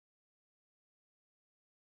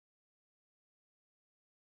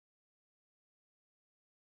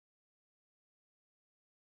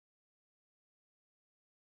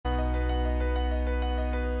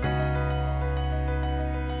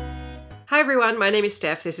Hi everyone, my name is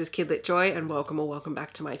Steph, this is Kidlit Joy and welcome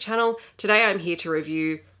back to my channel. Today I'm here to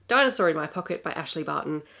review Dinosaur in My Pocket by Ashleigh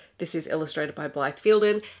Barton. This is illustrated by Blythe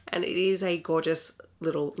Fielden and it is a gorgeous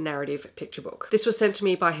little narrative picture book. This was sent to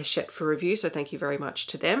me by Hachette for review, so thank you very much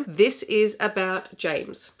to them. This is about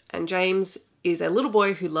James, and James is a little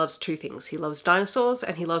boy who loves two things. He loves dinosaurs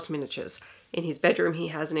and he loves miniatures. In his bedroom he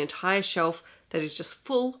has an entire shelf that is just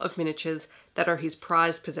full of miniatures that are his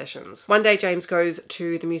prized possessions. One day James goes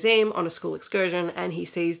to the museum on a school excursion and he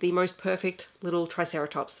sees the most perfect little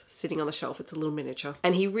triceratops sitting on the shelf. It's a little miniature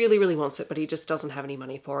and he really wants it, but he just doesn't have any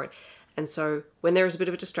money for it. And so when there is a bit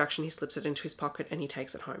of a distraction, he slips it into his pocket and he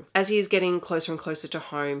takes it home. As he is getting closer and closer to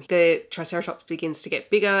home, the triceratops begins to get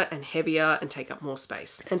bigger and heavier and take up more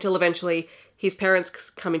space, until eventually his parents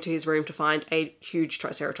come into his room to find a huge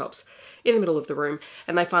triceratops in the middle of the room,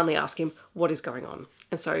 and they finally ask him what is going on.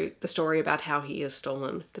 And so the story about how he has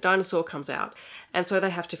stolen the dinosaur comes out, and so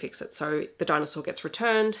they have to fix it. So the dinosaur gets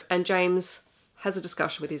returned and James has a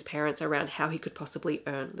discussion with his parents around how he could possibly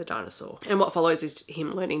earn the dinosaur. And what follows is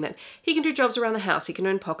him learning that he can do jobs around the house, he can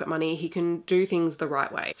earn pocket money, he can do things the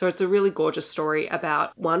right way. So it's a really gorgeous story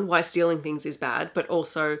about, one, why stealing things is bad, but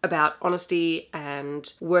also about honesty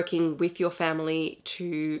and working with your family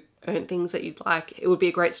to earn things that you'd like. It would be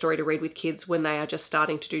a great story to read with kids when they are just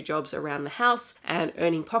starting to do jobs around the house and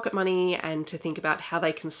earning pocket money, and to think about how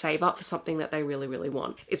they can save up for something that they really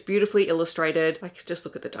want. It's beautifully illustrated. Like, just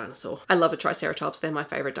look at the dinosaur. I love a triceratops. They're my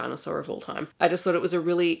favorite dinosaur of all time. I just thought it was a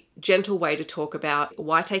really gentle way to talk about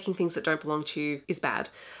why taking things that don't belong to you is bad,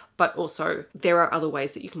 but also there are other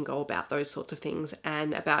ways that you can go about those sorts of things,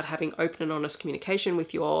 and about having open and honest communication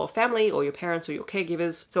with your family or your parents or your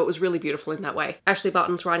caregivers. So it was really beautiful in that way. Ashleigh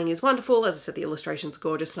Barton's writing is wonderful. As I said, the illustration's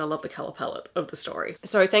gorgeous and I love the color palette of the story.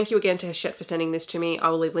 So thank you again to Hachette for sending this to me. I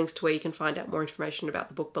will leave links to where you can find out more information about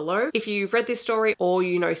the book below. If you've read this story or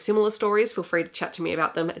you know similar stories, feel free to chat to me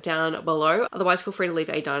about them down below. Otherwise, feel free to leave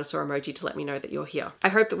a dinosaur emoji to let me know that you're here. I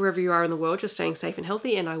hope that wherever you are in the world, you're staying safe and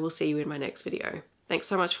healthy, and I will see you in my next video. Thanks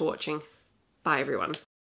so much for watching. Bye everyone.